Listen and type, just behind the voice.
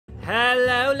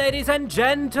Hello, ladies and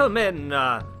gentlemen.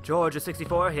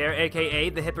 Georgia64 here, aka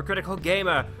the Hypocritical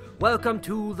Gamer. Welcome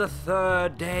to the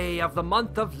third day of the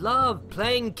month of love,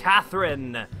 playing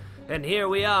Catherine. And here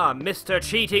we are, Mr.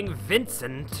 Cheating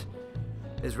Vincent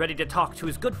is ready to talk to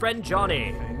his good friend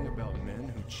Johnny. Thing about men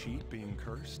who cheat being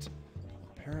cursed?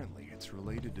 Apparently, it's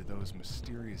related to those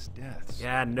mysterious deaths.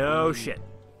 Yeah, no shit.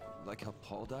 Like how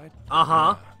Paul died?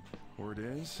 Uh-huh. Word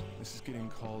is, this is getting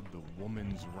called the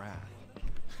woman's wrath.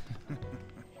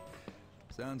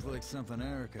 Sounds like something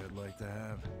Erica would like to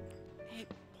have. Hey,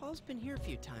 Paul's been here a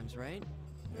few times, right?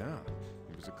 Yeah,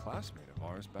 he was a classmate of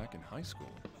ours back in high school.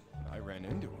 I ran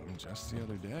into him just the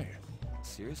other day.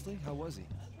 Seriously? How was he?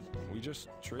 We just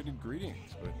traded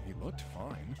greetings, but he looked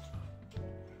fine.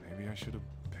 Maybe I should have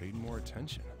paid more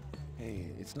attention. Hey,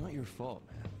 it's not your fault,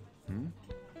 man.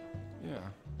 Yeah,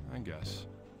 I guess.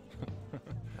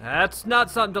 That's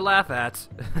not something to laugh at.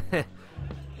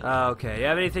 Okay, you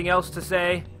have anything else to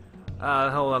say?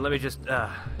 Hold on, let me just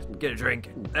get a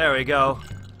drink. There we go.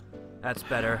 That's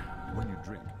better. When you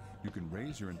drink, you can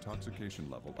raise your intoxication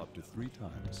level up to 3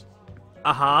 times.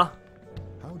 Uh-huh.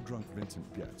 How drunk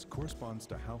Vincent gets corresponds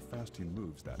to how fast he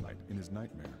moves that night in his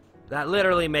nightmare. That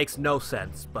literally makes no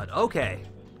sense, but okay.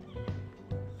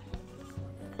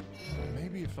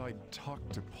 Maybe if I'd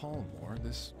talked to Paul more,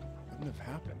 this wouldn't have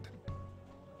happened.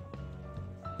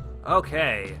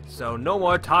 Okay, so no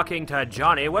more talking to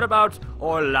Johnny. What about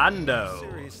Orlando?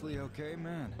 Seriously, okay,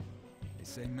 man? They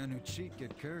say men who cheat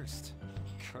get cursed.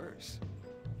 Curse?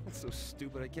 That's so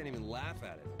stupid I can't even laugh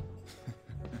at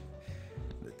it.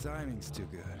 The timing's too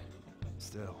good.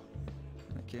 Still,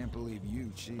 I can't believe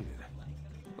you cheated.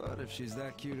 But if she's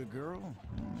that cute a girl,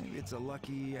 maybe it's a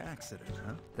lucky accident,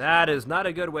 huh? That is not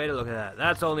a good way to look at that.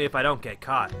 That's only if I don't get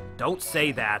caught. Don't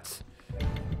say that. What am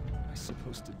I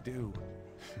supposed to do?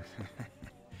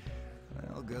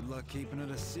 Well, good luck keeping it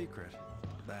a secret.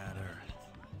 That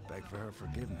or beg for her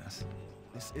forgiveness.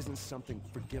 This isn't something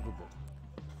forgivable.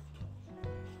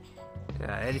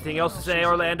 Yeah, anything else to say,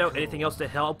 Orlando? Anything else to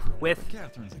help with?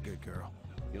 Catherine's a good girl.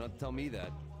 You don't have to tell me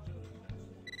that.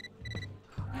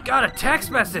 Got a text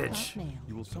message!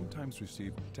 You will sometimes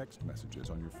receive text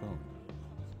messages on your phone.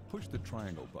 Push the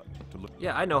triangle button to look.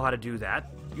 Yeah, I know how to do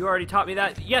that. You already taught me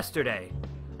that yesterday.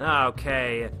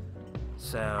 Okay.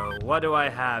 So, what do I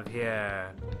have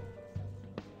here?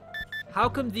 How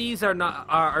come these are not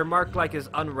are marked like as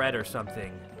unread or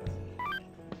something?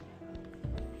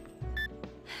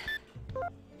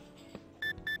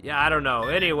 Yeah, I don't know.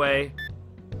 Anyway,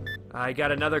 I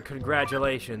got another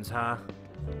congratulations, huh?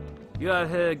 You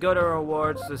have to go to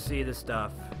rewards to see the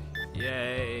stuff.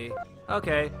 Yay.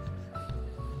 Okay.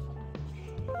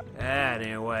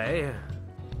 Anyway.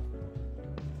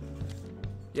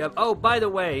 Yep. Oh, by the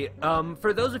way,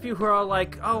 for those of you who are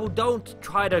like, oh, don't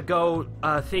try to go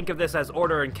think of this as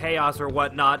order and chaos or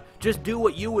whatnot, just do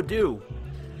what you would do.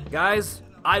 Guys,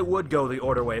 I would go the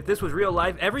order way. If this was real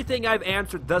life, everything I've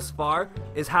answered thus far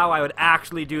is how I would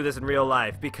actually do this in real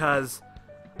life, because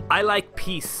I like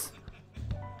peace.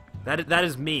 That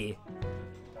is me.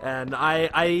 And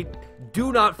I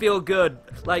do not feel good,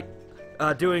 like,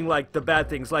 doing, like, the bad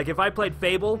things. Like, if I played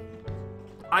Fable,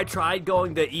 I tried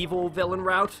going the evil villain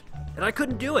route, and I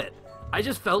couldn't do it. I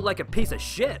just felt like a piece of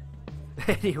shit.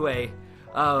 Anyway,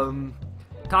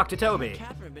 talk to Toby. You and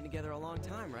Catherine have been together a long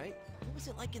time, right? What was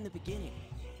it like in the beginning?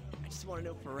 I just want to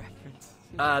know for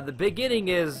reference. The beginning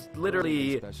is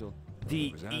literally Special.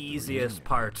 the Was that the easiest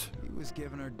part. He was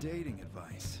giving her dating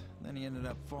advice. Then he ended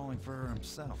up falling for her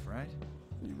himself, right?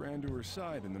 He ran to her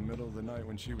side in the middle of the night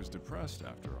when she was depressed,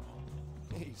 after all.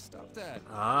 Hey, stop that.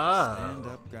 Ah.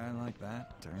 Stand-up guy like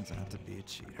that turns out to be a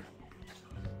cheater.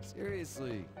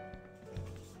 Seriously.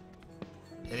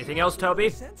 Anything else, Toby?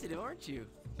 You're sensitive, aren't you?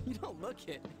 You don't look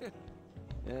it.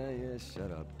 yeah, shut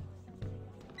up.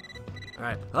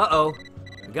 Alright. Uh-oh.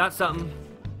 We got something.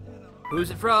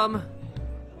 Who's it from?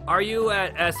 Are you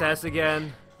at SS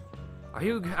again? Are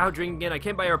you out drinking again? I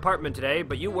came by your apartment today,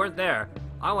 but you weren't there.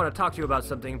 I want to talk to you about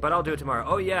something, but I'll do it tomorrow.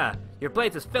 Oh yeah, your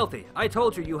place is filthy. I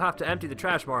told you you have to empty the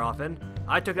trash more often.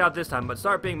 I took it out this time, but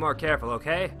start being more careful,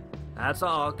 okay? That's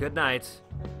all. Good night.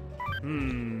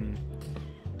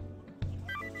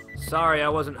 Sorry I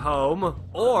wasn't home.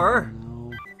 Or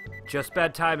just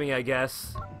bad timing, I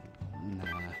guess.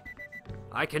 Nah.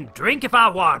 I can drink if I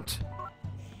want.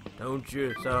 Don't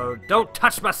you? So don't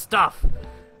touch my stuff.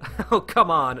 Oh,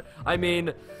 come on. I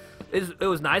mean, it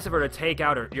was nice of her to take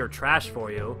out your trash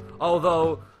for you.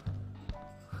 Although,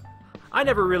 I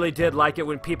never really did like it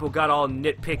when people got all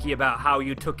nitpicky about how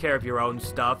you took care of your own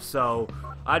stuff. So,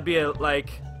 I'd be like,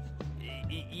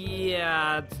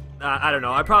 yeah, I don't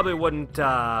know. I probably wouldn't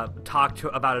talk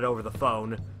about it over the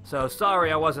phone. So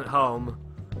sorry I wasn't home.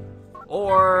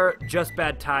 Or just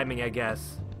bad timing, I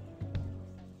guess.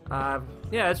 Yeah,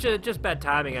 it's just bad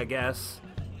timing, I guess.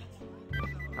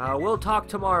 We'll talk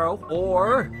tomorrow,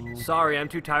 or... Sorry, I'm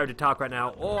too tired to talk right now.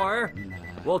 Or,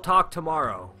 we'll talk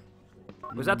tomorrow.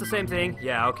 Was that the same thing?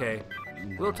 Yeah, okay.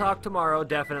 We'll talk tomorrow,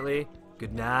 definitely.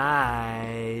 Good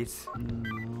night.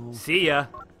 See ya.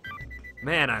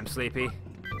 Man, I'm sleepy.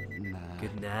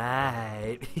 Good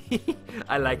night.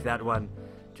 I like that one.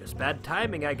 Just bad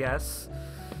timing, I guess.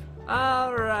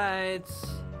 Alright.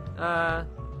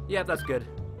 Yeah, that's good.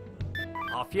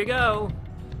 Off you go.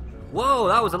 Whoa,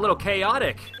 that was a little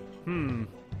chaotic. Oh,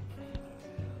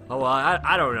 well,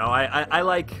 I don't know. I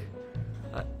like...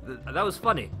 that was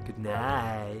funny. Good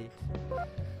night.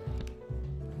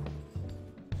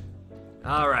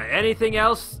 Alright, anything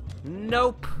else?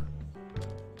 Nope.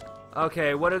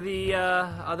 Okay, what are the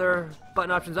other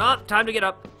button options? Ah, time to get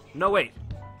up. No, wait.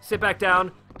 Sit back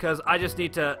down, because I just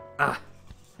need to...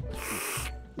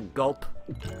 gulp.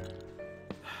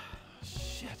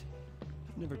 Shit.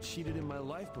 I've never cheated in my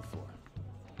life before.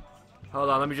 Hold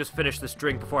on, let me just finish this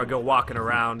drink before I go walking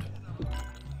around.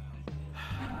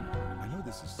 I know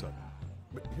this is sudden,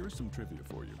 but here's some trivia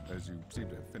for you, as you seem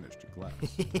to have finished your glass.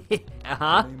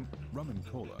 Uh-huh. The name Rum and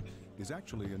Cola is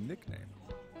actually a nickname.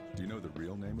 Do you know the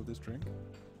real name of this drink?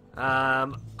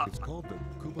 It's called the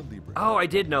Cuba Libre. Oh, I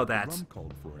did know The that. rum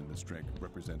called for in this drink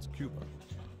represents Cuba.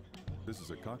 This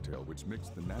is a cocktail which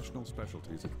mixed the national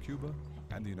specialties of Cuba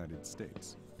and the United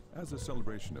States as a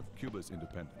celebration of Cuba's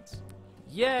independence.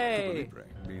 Cuba Yay! Libre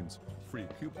means free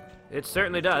Cuba. It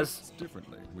certainly does. Tastes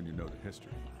differently when you know the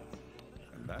history.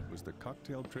 And that was the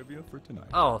cocktail trivia for tonight.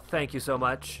 Oh, thank you so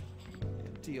much.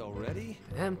 Empty already?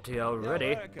 Empty already.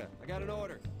 Yo, Erica, I got an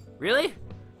order. Really?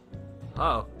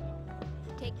 Oh.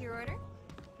 Take your order.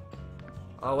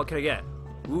 Oh, what can I get?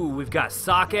 Ooh, we've got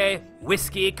sake,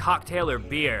 whiskey, cocktail, or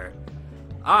beer.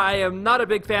 I am not a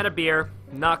big fan of beer,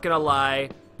 not gonna lie,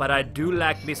 but I do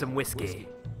like me some whiskey.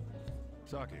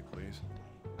 Sake, please.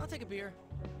 I'll take a beer.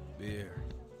 Beer.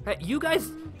 Hey, you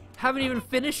guys haven't even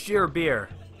finished your beer.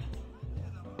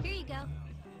 Here you go.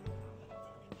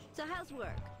 So how's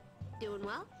work? Doing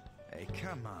well? Hey,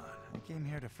 come on. I came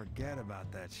here to forget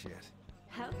about that shit.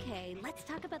 Okay, let's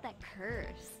talk about that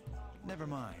curse. Never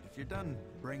mind. If you're done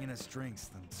bringing us drinks,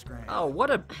 then scram. Oh, what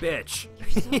a bitch.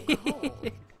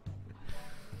 Cold.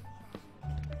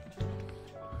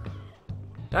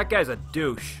 That guy's a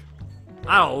douche.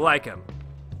 I don't like him.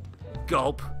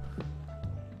 Gulp.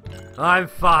 I'm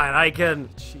fine. I can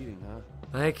Cheating,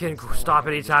 huh? stop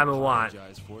anytime I want.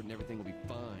 Apologize for it and everything will be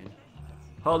fine.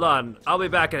 Hold on. I'll be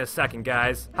back in a second,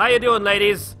 guys. How you doing,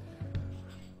 ladies?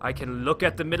 I can look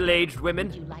at the middle-aged Would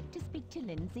women. you like to speak to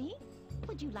Lindsay?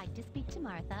 Would you like to speak to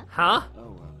Martha? Huh?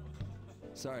 Oh,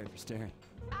 sorry for staring.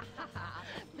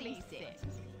 Please sit.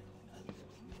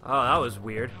 Oh, that was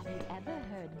weird. Have you ever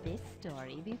heard this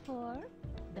story before?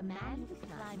 The man who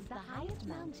climbs the highest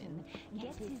mountain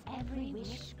gets his every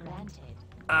wish granted.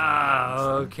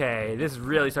 Ah, okay. This is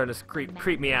really starting to The man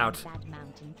creep me out. climbed that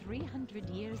mountain 300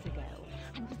 years ago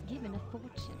and was given a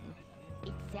fortune.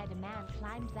 It said a man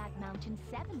climbed that mountain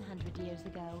 700 years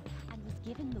ago and was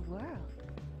given the world.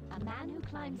 A man who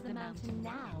climbs the mountain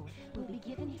now will be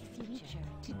given his future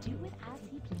to do with as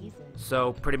he pleases.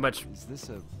 So, pretty much Is this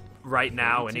a right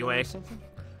now, fairy tale anyway. or something?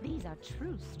 These are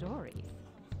true stories.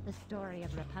 The story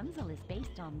of Rapunzel is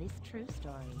based on this true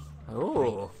story.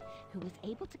 Oh. Prince, who was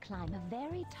able to climb a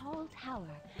very tall tower,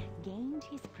 gained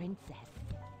his princess.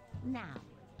 Now,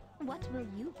 what will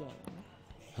you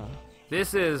gain?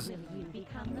 This is... Will you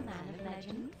become the man of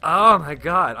legend? Oh my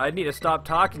god, I need to stop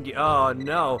talking to you. Oh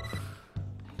no.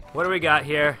 What do we got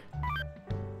here?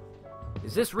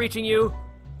 Is this reaching you?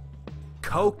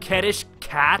 Coquettish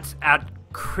cat at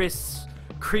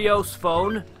Creo's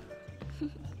phone?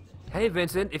 Hey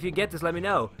Vincent, if you get this, let me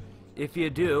know. If you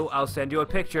do, I'll send you a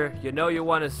picture. You know you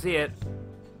want to see it.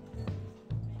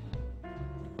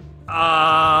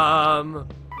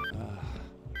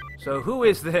 So who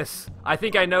is this? I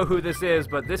think I know who this is,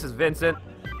 but this is Vincent.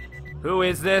 Who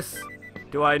is this?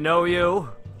 Do I know you?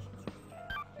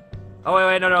 Oh,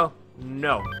 wait, no.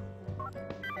 No.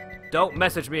 Don't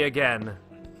message me again.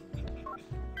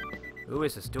 Who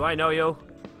is this? Do I know you?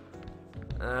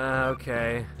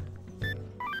 Okay.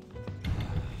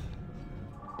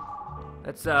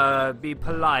 Let's, be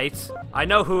polite. I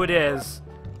know who it is.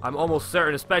 I'm almost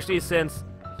certain, especially since...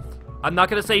 I'm not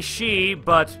gonna say she,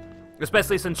 but...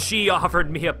 Especially since she offered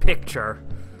me a picture.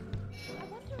 I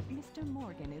wonder if Mr.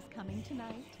 Morgan is coming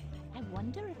tonight. I I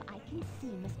wonder if I can see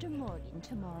Mr. Morgan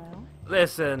tomorrow.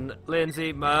 Listen, Lindsay,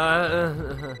 You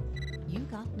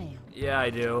got mail. yeah, I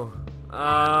do.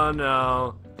 Oh,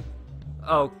 no.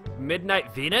 Oh,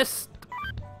 Midnight Venus?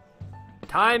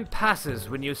 Time passes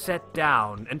when you sit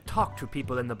down and talk to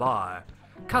people in the bar.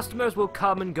 Customers will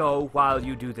come and go while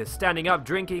you do this. Standing up,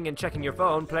 drinking, and checking your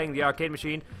phone, playing the arcade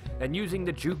machine, and using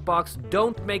the jukebox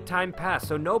don't make time pass,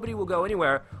 so nobody will go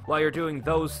anywhere while you're doing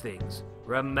those things.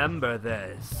 Remember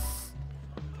this.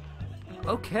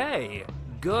 Okay,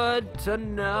 good to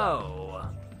know.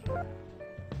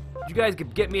 Did you guys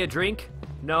get me a drink?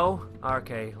 No?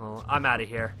 Okay, well, I'm out of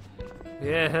here.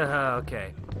 Yeah,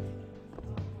 okay.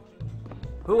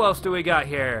 Who else do we got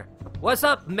here? What's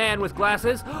up, man with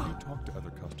glasses? You talk to other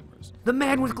customers. The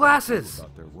man with glasses!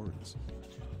 About their words.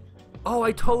 Oh,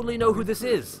 I totally know who this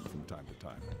is. From time to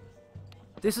time.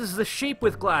 This is the sheep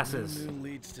with glasses. No new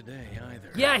leads today either.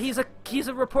 Yeah, he's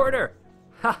a reporter.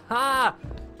 Ha ha.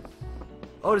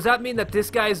 Oh, does that mean that this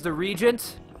guy's the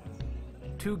regent?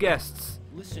 2 guests.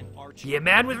 Listen, Archie. Yeah,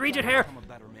 man with regent hair. I'm a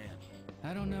better man.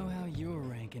 I don't know how you're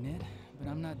ranking it, but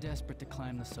I'm not desperate to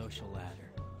climb the social ladder.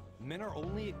 Men are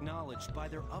only acknowledged by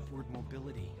their upward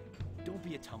mobility. Don't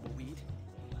be a tumbleweed.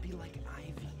 Be like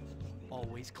ivy,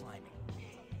 always climbing.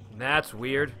 That's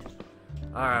weird.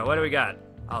 Alright, what do we got?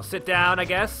 I'll sit down, I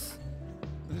guess.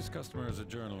 This customer is a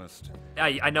journalist.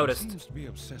 I noticed. He seems to be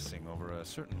obsessing over a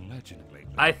certain legend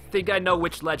lately. I think I know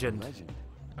which legend.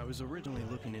 I was originally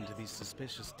looking into these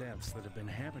suspicious deaths that have been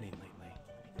happening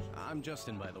lately. I'm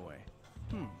Justin, by the way.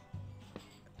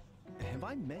 Have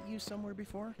I met you somewhere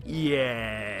before?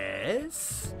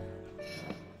 Yes.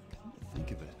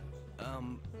 Think of it.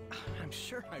 I'm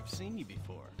sure I've seen you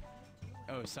before.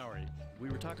 Oh, sorry. We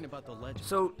were talking about the legend.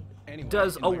 So, Anyway,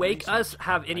 does in my Awake research, Us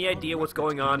have I any found idea a what's record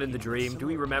going on in the indicating dream? Do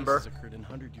we similar remember? cases occurred in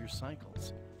 100-year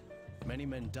cycles. Many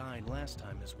men died last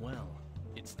time as well.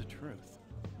 It's the truth.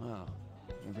 Wow.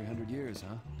 Every 100 years,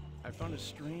 huh? I found a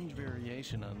strange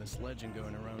variation on this legend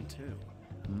going around too.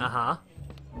 Uh-huh.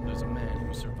 There's a man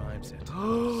who survives it.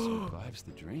 Survives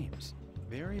the dreams.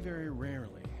 Very, very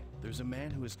rarely, there's a man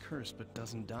who is cursed but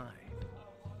doesn't die.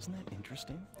 Isn't that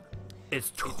interesting? It's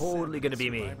It's said totally that gonna the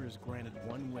be me. survivor is granted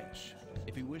one wish.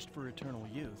 If he wished for eternal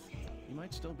youth, he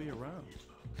might still be around.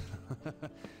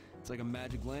 It's like a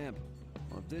magic lamp.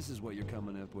 Well, if this is what you're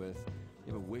coming up with,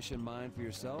 you have a wish in mind for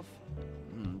yourself?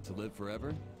 To live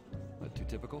forever? Not too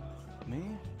typical? Me?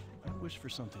 I wish for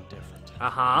something different.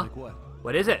 Uh-huh. Like what?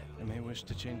 What is it? I may wish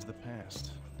to change the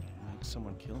past. Make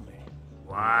someone kill me.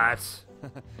 What?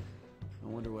 I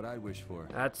wonder what I'd wish for.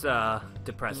 That's, Let me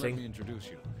depressing. introduce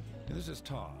you. This is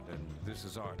Todd, and this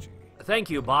is Archie. Thank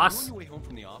you, Oh, You on boss. your way home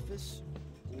from the office?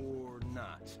 Or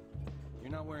not?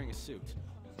 You're not wearing a suit.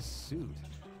 Suit?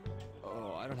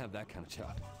 Oh, I don't have that kind of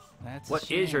job. That's What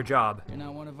is your job? You're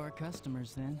not one of our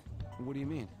customers then. What do you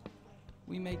mean?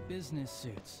 We make business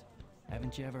suits.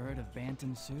 Haven't you ever heard of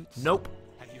Bantam suits? Nope.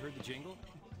 Have you heard the jingle?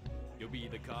 You'll be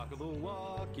the cock of the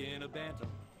walk in a bantam.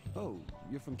 Oh,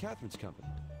 you're from Catherine's company.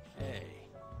 Hey,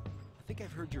 I think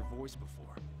I've heard your voice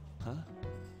before. Huh?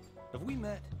 Have we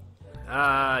met?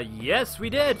 Yes, we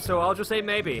did, so I'll just say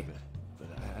maybe. But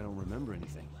I don't remember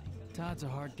anything. Todd's a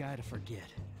hard guy to forget.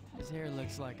 His hair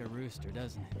looks like a rooster,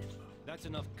 doesn't it? That's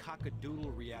enough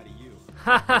cockadoodlery out of you.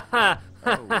 Ha ha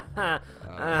ha!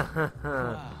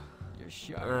 Wow, you're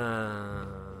sharp.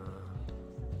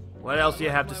 What else do you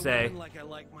have to My say? woman like I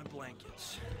like my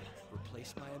blankets.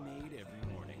 Replaced by a maid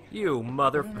every morning. You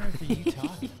mother... What on earth are you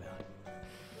talking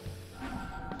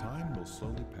about? Time will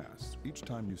slowly pass each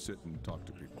time you sit and talk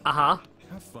to people. Uh-huh.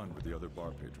 Have fun with the other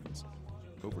bar patrons.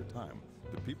 Over time,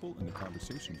 the people and the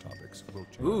conversation topics will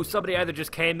change. Ooh, somebody either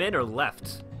just came in or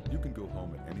left. You can go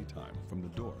home at any time from the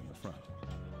door in the front.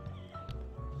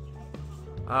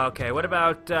 Okay, what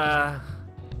about,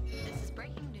 This is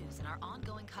breaking news in our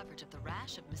ongoing coverage of the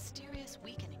rash of mysterious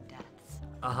weakening deaths.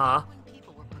 Uh-huh. 41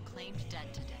 people were proclaimed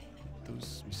dead today.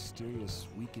 Those mysterious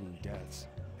weakening deaths.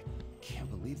 I can't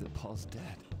believe that Paul's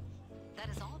dead. That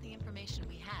is all the information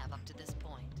we have up to this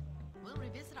point. We'll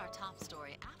revisit our top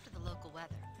story after the local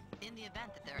weather, in the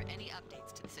event that there are any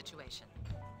updates to the situation.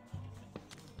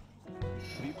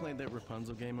 Have you played that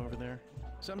Rapunzel game over there?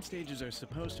 Some stages are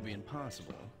supposed to be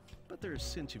impossible, but they're a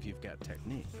cinch if you've got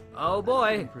technique. Oh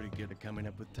boy. I'm pretty good at coming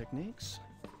up with techniques.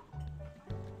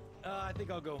 I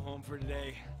think I'll go home for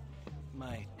today.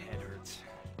 My head hurts.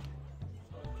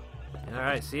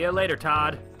 Alright, see you later,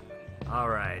 Todd.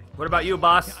 Alright, what about you,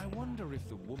 boss? Yeah, I wonder if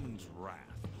the woman's wrath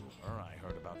rumor I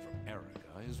heard about from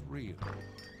Erica is real.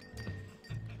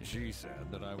 She said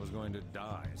that I was going to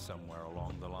die somewhere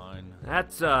along the line.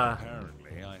 That's,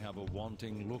 Apparently, I have a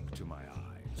wanting look to my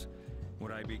eyes.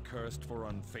 Would I be cursed for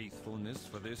unfaithfulness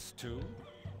for this too?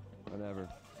 Whatever.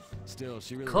 Still,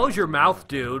 she really... Close your mouth,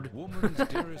 dude. Woman's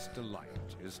dearest delight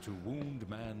is to wound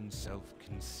man's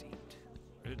self-conceit.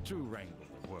 To wrangle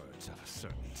the words of a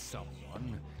certain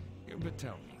someone. But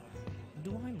tell me,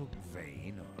 do I look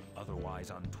vain or otherwise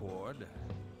untoward?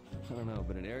 I don't know,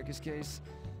 but in Erica's case,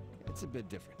 it's a bit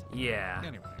different. Yeah.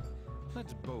 Anyway,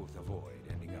 let's both avoid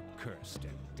ending up cursed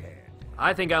and dead.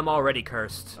 I think I'm already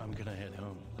cursed. I'm gonna head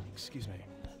home. Excuse me.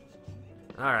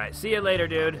 Alright, see you later,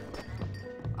 dude.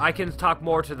 I can talk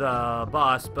more to the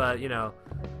boss, but, you know,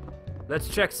 let's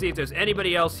check, see if there's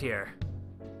anybody else here.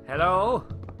 Hello?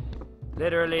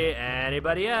 Literally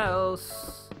anybody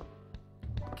else?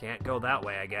 Can't go that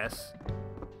way, I guess.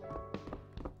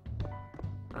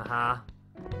 Uh-huh.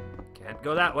 Can't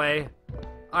go that way.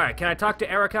 Alright, can I talk to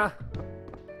Erica?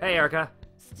 Hey, Erica.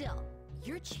 Still,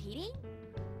 you're cheating?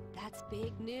 That's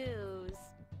big news.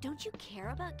 Don't you care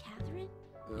about Catherine?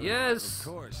 Yes. Of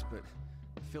course, but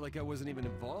I feel like I wasn't even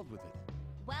involved with it.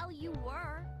 Well, you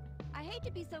were. I hate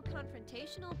to be so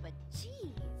confrontational, but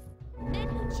jeez. Men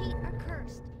who cheat are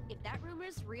cursed. If that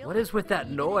rumor's real... What is with that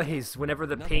noise whenever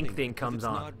the pink thing comes it's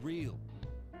on? Not real.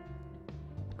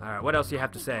 Alright, what else do you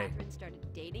have to say? Catherine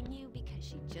started dating you because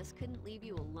she just couldn't leave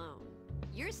you alone.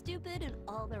 You're stupid in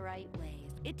all the right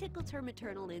ways. It tickles her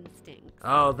maternal instincts.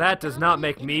 Oh, that does not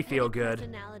make me feel Independent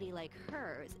good. personality like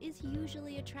hers is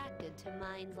usually attracted to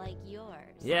minds like yours.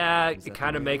 Yeah, Is it that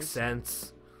kind of the way it makes is?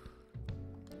 sense.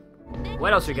 Men What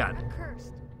who else you cheat got? are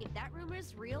cursed. If that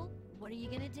rumor's real, what are you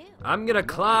gonna do? I'm gonna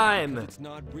climb. It's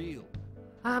not real.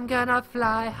 I'm gonna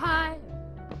fly high.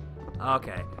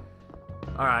 Okay.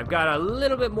 Alright, I've got a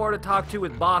little bit more to talk to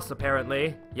with boss,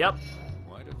 apparently. Yep.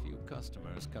 Quite a few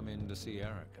customers come in to see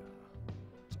Erica.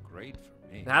 It's great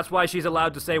for me. That's why she's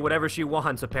allowed to say whatever she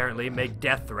wants, apparently. Make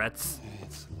death threats.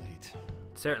 It's late.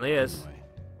 It certainly is. Anyway,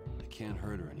 I can't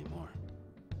hurt her anymore.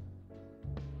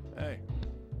 Hey.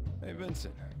 Hey,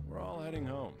 Vincent. We're all heading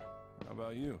home. How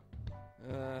about you?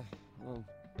 Well,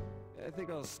 I think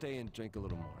I'll stay and drink a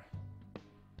little more.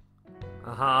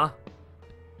 Uh-huh.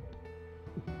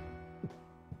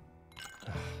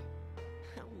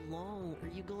 How long are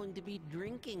you going to be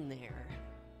drinking there?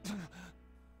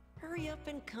 Hurry up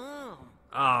and come.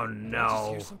 Oh, Did I just no.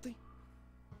 hear something?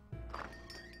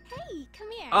 Hey,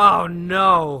 come here. Oh,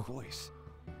 no. Voice.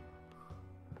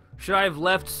 Should I have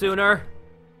left sooner?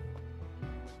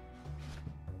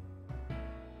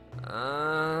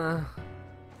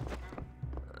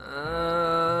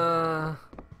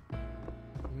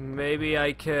 Maybe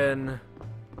I can...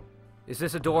 Is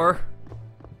this a door?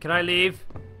 Can I leave?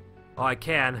 Oh, I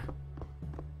can.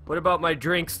 What about my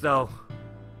drinks, though?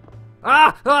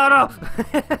 Ah! Oh,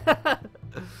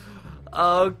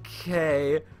 no!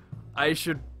 Okay. I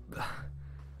should...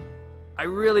 I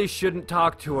really shouldn't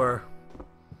talk to her.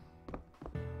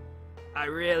 I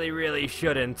really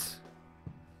shouldn't.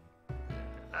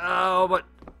 Oh, but...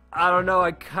 I don't know,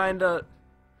 I kinda...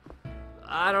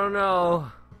 I don't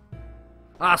know.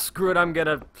 Ah, screw it, I'm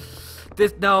gonna...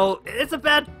 No, it's a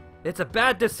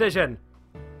bad decision.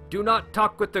 Do not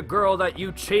talk with the girl that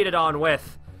you cheated on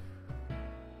with.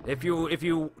 If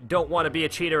you don't want to be a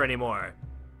cheater anymore.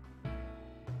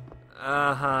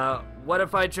 Uh-huh. What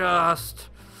if I just...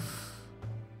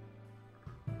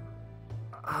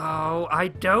 Oh, I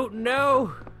don't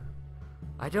know.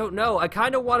 I don't know. I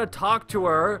kind of want to talk to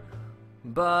her,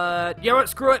 but... You know what?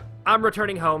 Screw it. I'm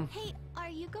returning home. Hey, are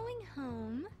you going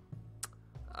home?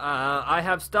 I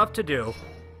have stuff to do.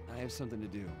 I have something to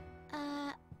do.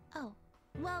 Oh.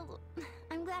 Well,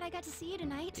 I'm glad I got to see you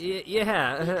tonight.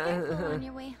 Yeah. Be careful on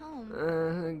your way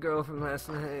home. Girl from last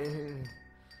night.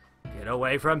 Get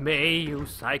away from me, you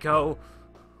psycho.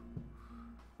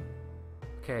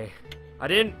 Okay. I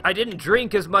didn't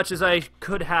drink as much as I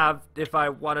could have if I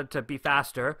wanted to be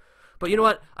faster. But you know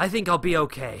what? I think I'll be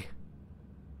okay.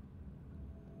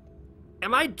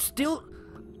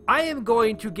 I am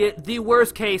going to get the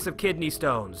worst case of kidney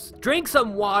stones. Drink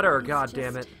some water,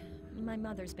 goddammit. My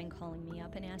mother's been calling me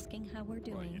up and asking how we're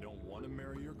doing. What, you don't want to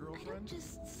marry your I don't girlfriend?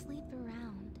 just sleep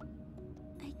around.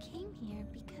 I came here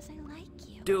because I like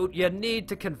you. Dude, you need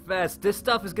to confess. This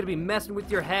stuff is gonna be messing with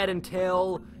your head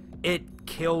until it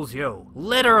kills you.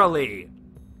 Literally.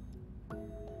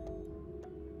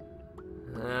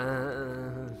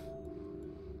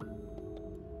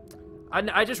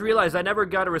 I just realized I never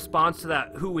got a response to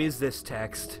that "Who is this?"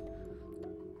 text.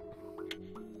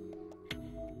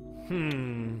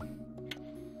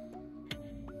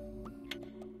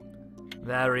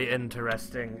 Very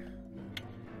interesting.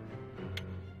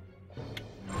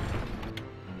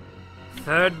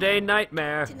 Third day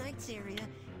nightmare. Tonight's area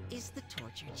is the torture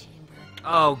torture chamber.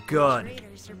 Oh, good.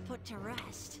 Traitors are put to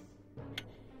rest.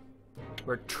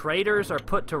 Where traitors are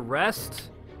put to rest?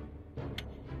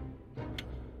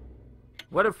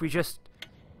 What if we just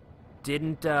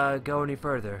didn't go any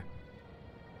further?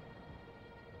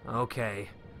 Okay.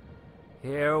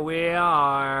 Here we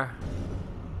are.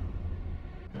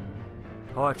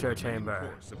 Torture chamber. The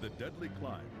course of the deadly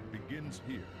climb begins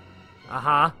here.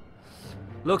 Uh-huh.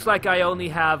 Looks like I only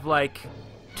have, like,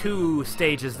 2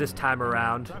 stages this time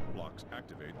around. Trap blocks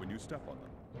activate when you step on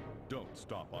them. Don't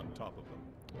stop on top of them.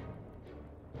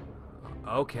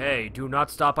 Okay, do not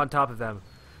stop on top of them.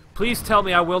 Please tell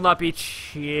me I will not be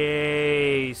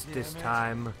chased this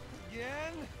time.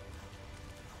 Again?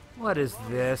 What is It's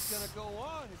this? gonna go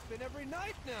on. It's been every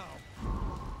night now.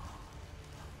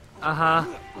 Uh-huh.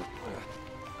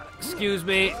 Excuse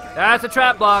me. That's a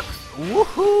trap block.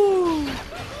 Woohoo!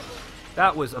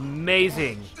 That was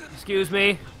amazing. Excuse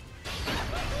me.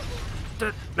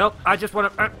 Nope, I just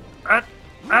want to...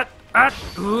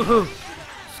 Woohoo!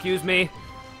 Excuse me.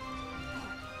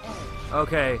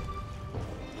 Okay.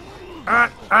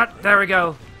 There we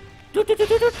go.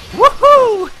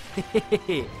 Woohoo!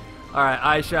 Alright,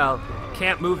 I shall...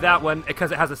 Can't move that one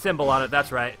because it has a symbol on it,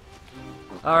 that's right.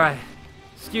 Alright.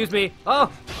 Excuse me. Oh,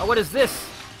 what is this?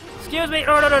 Excuse me.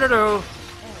 No.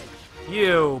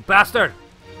 You bastard.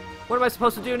 What am I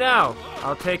supposed to do now?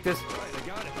 I'll take this.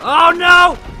 Oh,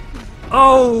 no!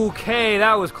 Okay,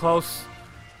 that was close.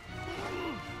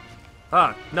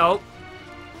 No.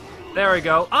 There we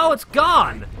go. Oh, it's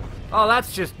gone! Oh,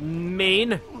 that's just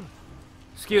mean.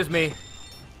 Excuse me.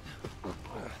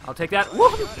 I'll take that.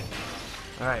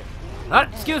 Alright.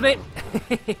 Excuse me!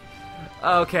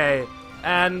 Okay.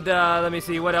 And, let me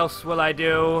see, what else will I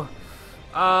do?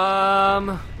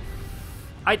 I'm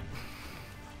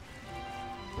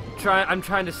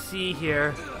trying to see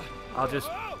here. I'll just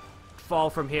fall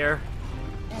from here.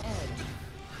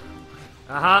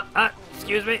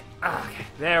 Excuse me. Okay,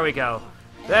 there we go.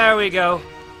 There we go.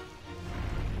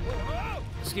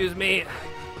 Excuse me.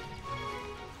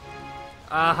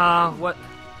 What?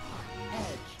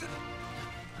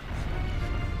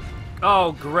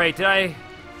 Oh, great.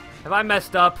 Have I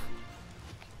messed up?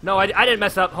 No, I didn't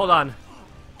mess up. Hold on.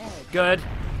 Good.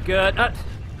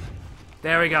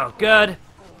 There we go. Good.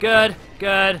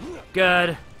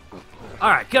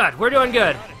 Alright, good. We're doing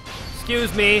good.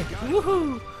 Excuse me.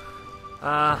 Woohoo.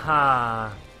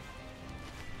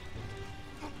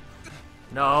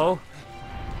 No.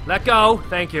 Let go.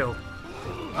 Thank you.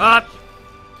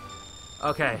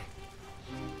 Okay.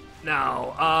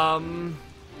 Now,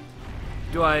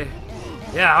 do I...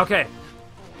 Yeah, okay.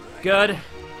 Good.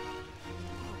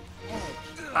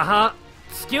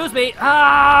 Excuse me.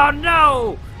 Oh,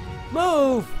 no!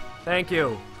 Move! Thank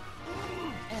you.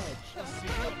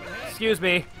 Excuse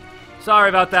me. Sorry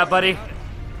about that, buddy.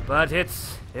 But it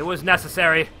was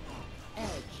necessary.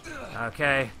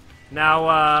 Okay.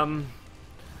 Now,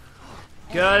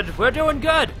 good. We're doing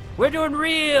good. We're doing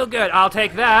real good. I'll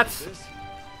take that.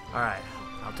 Alright.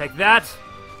 I'll take that.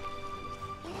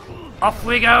 Off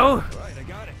we go.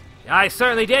 I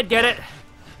certainly did get it.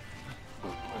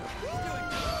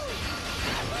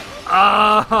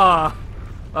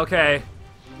 Okay.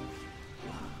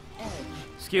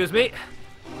 Excuse me.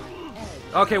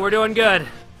 Okay, we're doing good.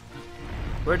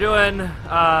 We're doing,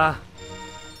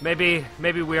 maybe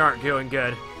we aren't doing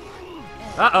good.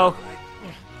 Uh-oh.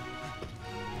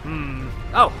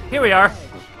 Oh, here we are.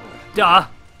 Duh.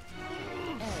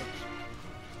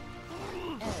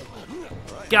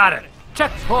 Got it.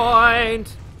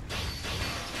 Checkpoint.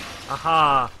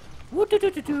 Aha.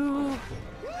 Woo-doo-doo-doo-doo.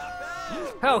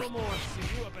 Oh.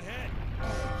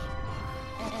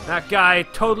 That guy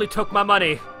totally took my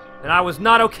money, and I was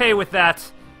not okay with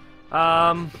that.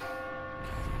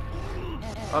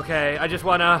 Okay, I just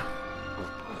wanna...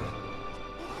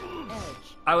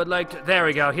 I would like to... There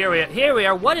we go. Here we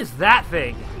are. What is that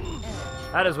thing?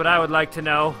 That is what I would like to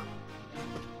know.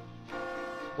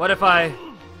 What if I...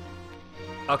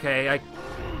 Okay,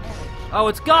 Oh,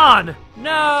 it's gone!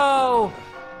 No!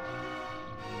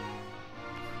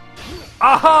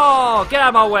 Oh! Get out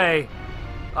of my way!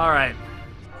 Alright.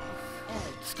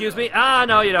 Excuse me?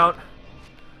 No, you don't.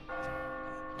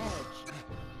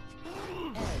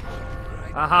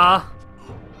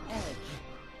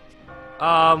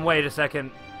 Wait a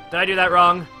second. Did I do that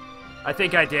wrong? I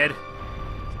think I did.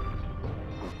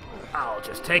 I'll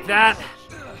just take that.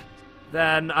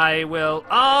 Then I will...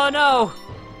 Oh, no!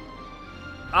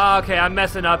 Okay, I'm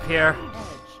messing up here.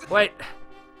 Wait.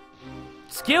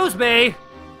 Excuse me!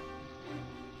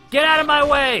 Get out of my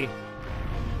way!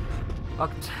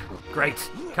 Oh, great.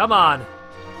 Come on.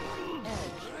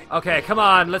 Okay, come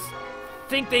on. Let's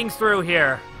think things through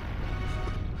here.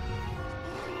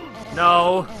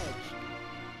 No.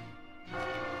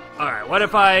 Alright, what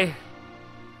if I...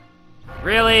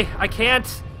 Really? I can't?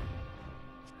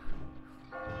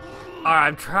 Alright,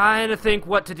 I'm trying to think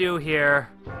what to do here.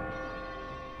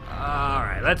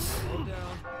 Alright, let's...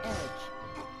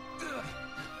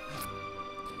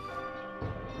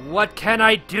 What can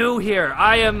I do here?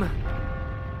 I'm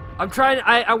trying...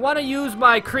 I want to use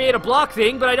my create a block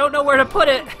thing, but I don't know where to put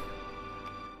it.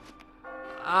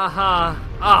 Uh-huh.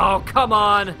 Oh, come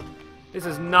on. This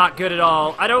is not good at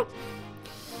all. I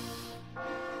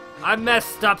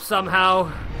messed up somehow.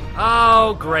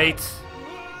 Oh, great.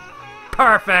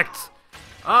 Perfect.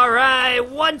 Alright,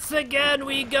 once again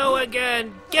we go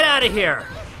again. Get out of here.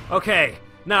 Okay,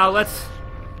 now let's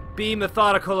be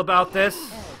methodical about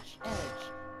this.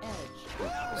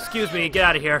 Excuse me, get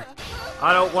out of here.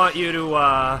 I don't want you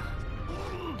to,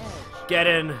 get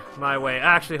in my way.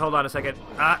 Actually, hold on a second.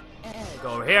 Go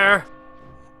over here.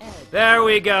 There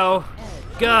we go.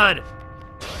 Good.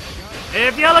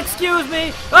 If you'll excuse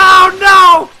me. Oh,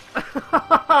 no!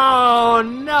 Oh,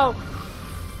 no.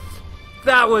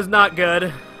 That was not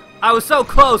good. I was so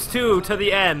close, too, to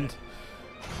the end.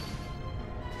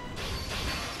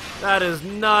 That is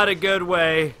not a good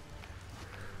way.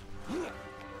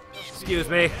 Excuse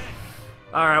me.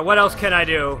 Alright, what else can I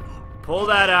do? Pull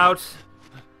that out.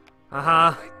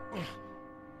 Uh-huh.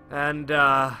 And,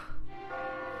 let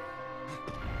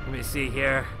me see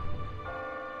here.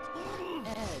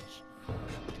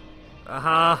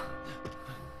 Uh-huh.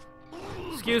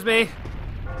 Excuse me.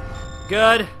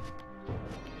 Good.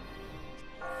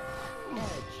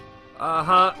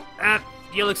 Uh-huh.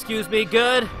 You'll excuse me.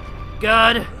 Good.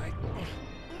 Good.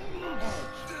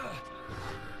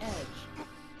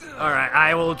 Alright,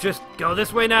 I will just go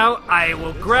this way now. I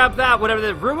will grab that, whatever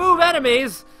the... Remove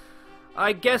enemies!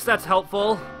 I guess that's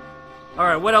helpful.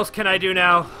 Alright, what else can I do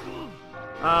now?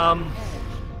 I'm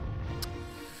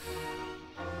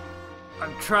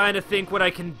trying to think what I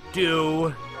can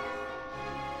do.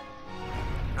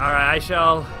 Alright, I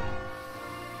shall...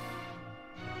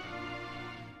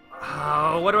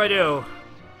 Oh, what do I do?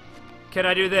 Can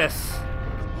I do this?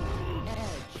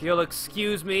 If you'll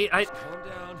excuse me, I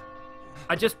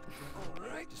just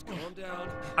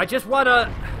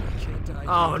wanna...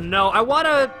 Oh no, I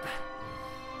wanna...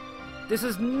 This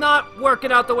is not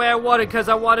working out the way I wanted because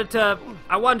I wanted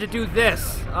to do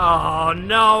this. Oh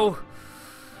no.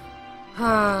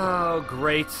 Oh,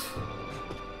 great.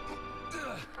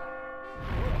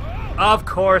 Of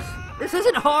course. This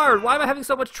isn't hard. Why am I having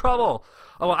so much trouble?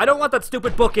 Oh, I don't want that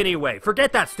stupid book anyway.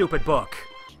 Forget that stupid book.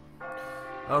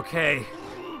 Okay.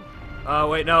 Oh,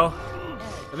 wait, no.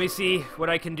 Let me see what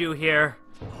I can do here.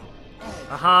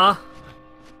 Uh-huh.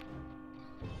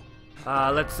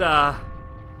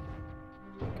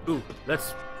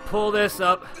 Let's pull this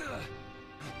up.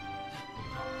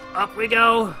 Up we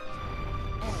go.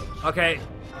 Okay,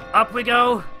 up we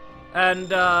go. And,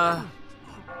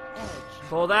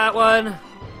 pull that one.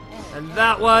 And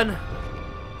that one.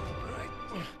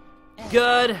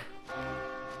 Good.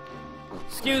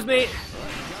 Excuse me.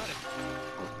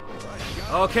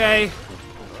 Okay.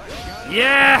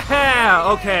 Yeah!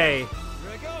 Okay.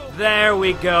 There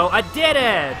we go. I did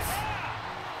it!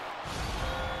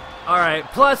 Alright,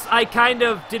 plus I kind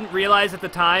of didn't realize at the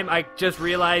time, I just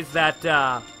realized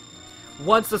that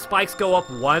once the spikes go up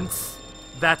once,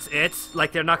 that's it.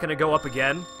 Like, they're not going to go up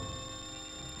again.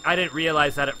 I didn't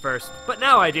realize that at first, but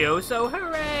now I do, so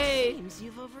hooray! Seems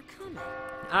you've overcome it.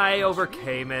 I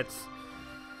overcame it.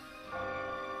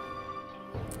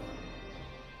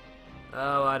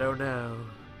 Oh, I don't know.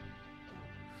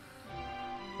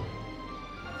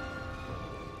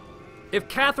 If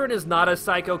Catherine is not a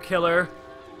psycho killer,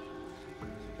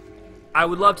 I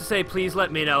would love to say please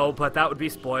let me know, but that would be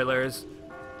spoilers.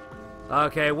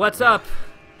 Okay, what's up,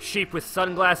 sheep with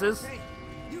sunglasses? Hey,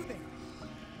 you there.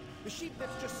 The sheep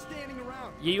that's just standing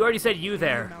around. You already said you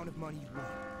there. Amount of money you want.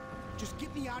 Just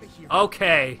get me out of here.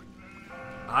 Okay.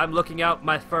 I'm looking out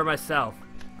for myself.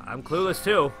 I'm clueless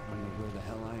too. I don't know where the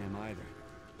hell I am either.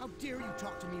 How dare you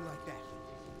talk to me like that?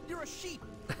 You're a sheep.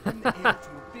 I'm the heir to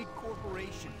a big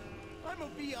corporation. I'm a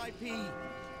VIP.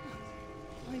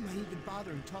 Why am I even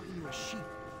bothering talking to a sheep?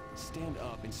 Stand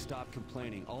up and stop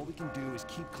complaining. All we can do is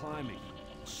keep climbing.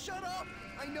 Shut up!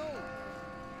 I know.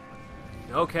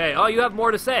 Okay. Oh, you have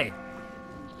more to say.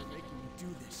 They're making me do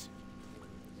this.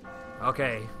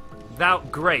 Okay.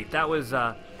 Great. That was,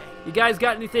 You guys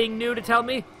got anything new to tell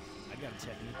me? I got a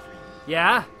technique for you.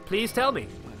 Yeah? Please tell me.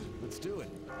 Let's do it.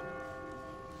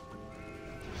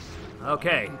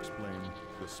 Okay. Explain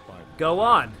the spider. Go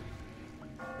on.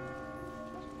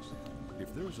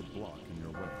 If there is a block in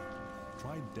your way,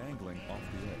 try dangling off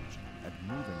the edge and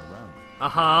moving around it.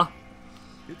 Uh-huh.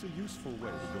 It's a useful way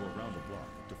to go around a block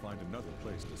to find another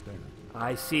place to stand.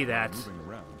 I see that. Moving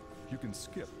around, you can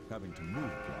skip having to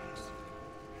move blocks.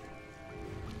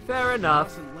 Fair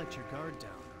enough. You mustn't let your guard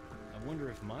down. I wonder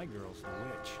if my girl's the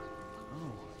witch.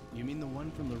 Oh, you mean the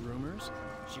one from the rumors?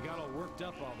 She got all worked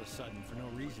up all of a sudden for no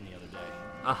reason the other day.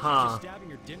 Uh-huh. She was stabbing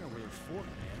her dinner with her fork,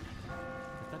 man.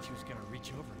 I thought she was gonna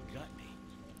reach over and gut me.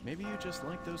 Maybe you just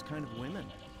like those kind of women.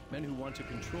 Men who want to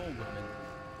control women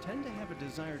tend to have a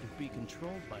desire to be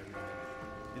controlled by women.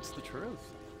 It's the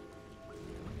truth.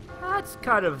 That's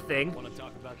kind of a thing. Want to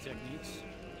talk about techniques?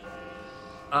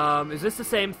 Is this the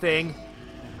same thing?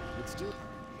 Let's do it.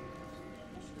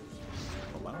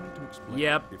 Allow me to explain.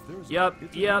 Yep. If there's Yep.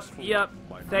 it's a Yep. useful Yep.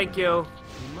 by Thank moving. you. You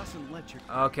mustn't let your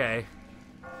Okay.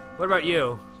 What about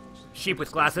you? Sheep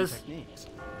with glasses? techniques.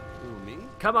 Who, me?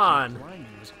 Come on. Blinding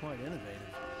was quite innovative.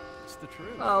 It's the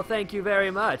truth. Oh, thank you very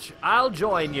much. I'll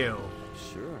join you.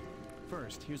 Sure.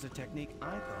 First, here's a technique I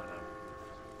thought of.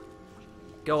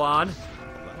 Go on.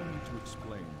 Allow me to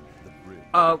explain the bridge.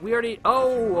 We already...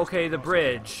 Oh, okay, the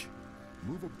bridge.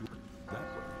 Move a block that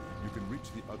way. You can reach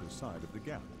the other side of the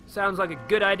gap. Sounds like a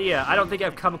good idea. I don't think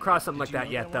I've come across something like that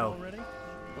yet, though.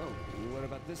 Oh, what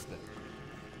about this then?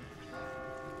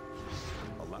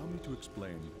 Allow me to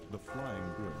explain the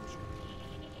flying bridge.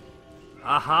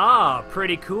 Aha!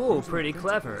 Pretty cool, Using pretty the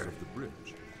principles clever. of the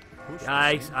bridge, push the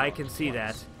I same can block see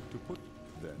that. twice to put,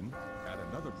 then add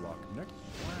another block next.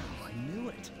 Wow, I knew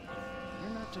it.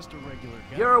 You're not just a regular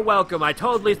guy. You're welcome. I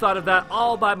totally thought of that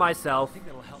all by myself. I think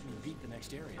that'll help me beat the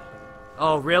next area.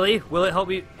 Oh, really? Will it help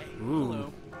me? Ooh.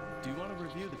 Hello. Do you want to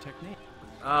review the technique?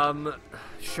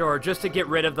 Sure, just to get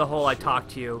rid of the whole I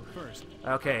talked to you. First.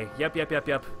 Okay, yep.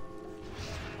 Know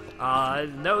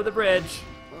the bridge.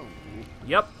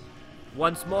 Yep.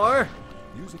 Once more.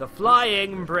 The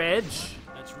flying bridge.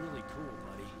 That's really cool,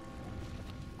 buddy.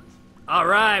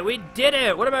 Alright, we did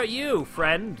it! What about you,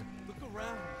 friend? Look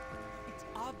around. It's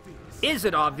obvious. Is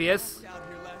it obvious? I was out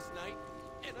here last night,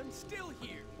 and I'm still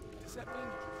here. Does that mean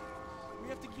we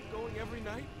have to keep going every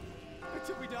night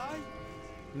until we die?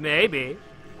 Maybe.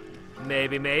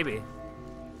 Maybe.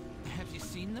 Have you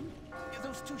seen them?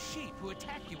 Those two sheep who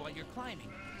attack you while you're climbing.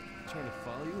 Trying to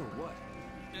follow you or what?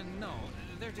 No,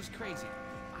 they're just crazy.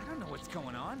 I don't know what's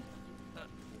going on.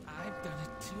 I've done it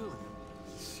too.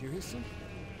 Seriously?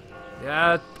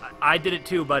 Yeah, I did it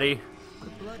too, buddy. The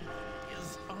blood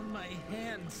is on my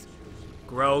hands.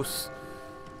 Gross.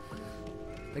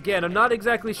 Again, I'm not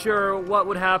exactly sure what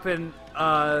would happen,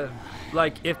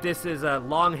 like, if this is a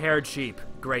long-haired sheep.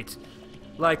 Great.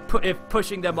 Like, if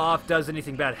pushing them off does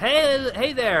anything bad.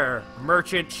 Hey there,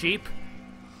 merchant sheep.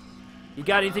 You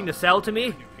got anything to sell to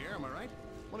me? Here, am I right?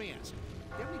 Let me ask. Do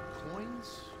you have any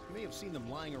coins? You may have seen them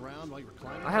lying around while you were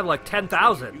climbing. I have like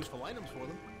 10,000. Useful items for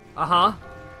them. Uh-huh.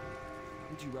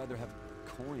 Would you rather have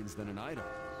coins than an item?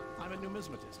 I'm a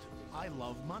numismatist. I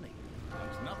love money.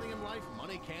 There's nothing in life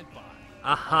money can't buy.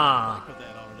 Aha. I put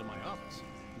that on it in my office.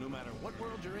 No matter what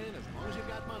world you're in, as long as you've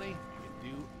got money, you can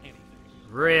do anything.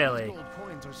 Really? These gold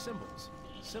coins are symbols,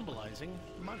 symbolizing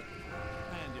money.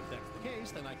 And if that's the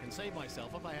case, then I can save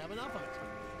myself if I have enough of it.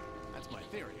 That's my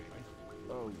theory, right?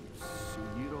 Oh, so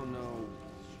you don't know...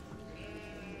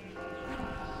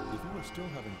 If you are still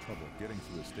having trouble getting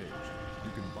through a stage,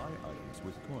 you can buy items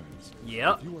with coins.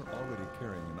 Yep. If you are already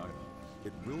carrying an item,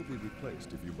 it will be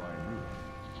replaced if you buy a new one.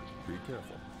 Be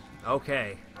careful.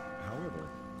 Okay. However,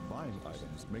 buying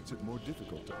items makes it more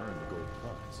difficult to earn the gold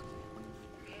prize.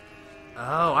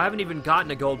 Oh, I haven't even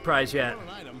gotten a gold prize yet. For an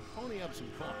item, pony up some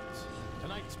coins.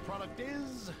 Tonight's product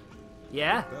is...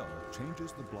 Yeah? The bell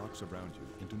changes the blocks around you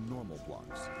into normal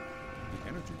blocks. The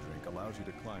energy drink allows you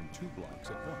to climb 2 blocks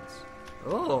at once.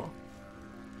 Oh.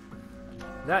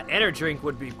 That energy drink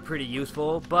would be pretty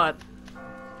useful, but...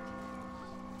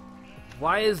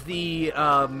 Why is the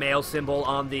male symbol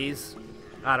on these?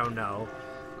 I don't know.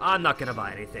 I'm not gonna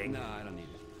buy anything. No, I don't need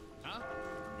it. Huh?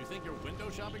 You think you're window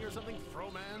shopping or something,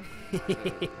 fro man?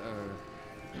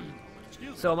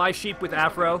 So my sheep with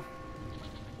afro.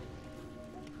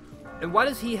 And why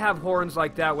does he have horns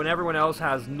like that when everyone else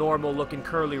has normal looking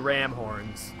curly ram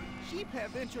horns? Sheep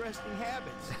have interesting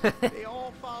habits. They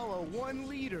all follow one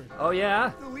leader. Oh yeah?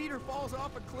 If the leader falls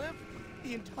off a cliff,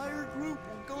 the entire group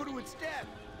will go to its death.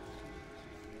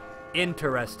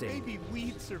 Interesting. Maybe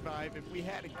we'd survive if we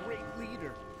had a great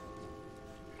leader.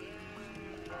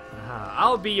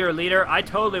 I'll be your leader. I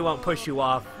totally won't push you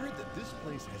off. I heard that this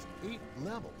place has 8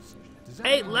 levels. Does that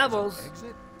 8 mean levels? there's an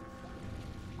exit?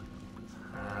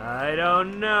 I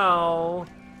don't know.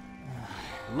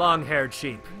 Long-haired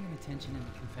sheep. Paying attention in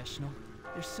the confessional.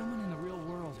 There's someone in the real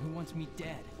world who wants me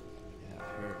dead. Yeah,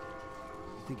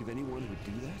 think of anyone who would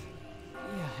do that?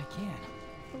 Yeah, I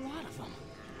can. A lot of them.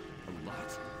 A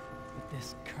lot? But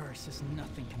this curse is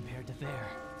nothing compared to their...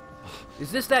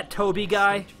 Is this that Toby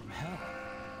guy? From hell.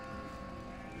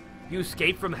 You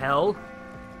escaped from hell?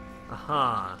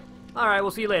 Uh-huh. Alright,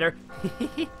 we'll see you later.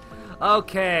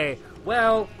 Okay,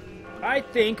 well, I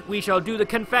think we shall do the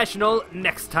confessional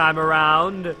next time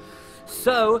around.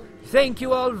 So, thank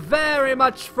you all very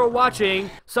much for watching.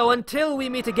 So until we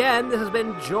meet again, this has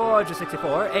been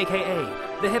George64,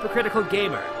 aka The Hypocritical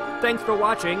Gamer. Thanks for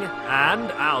watching,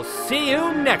 and I'll see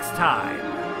you next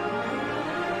time.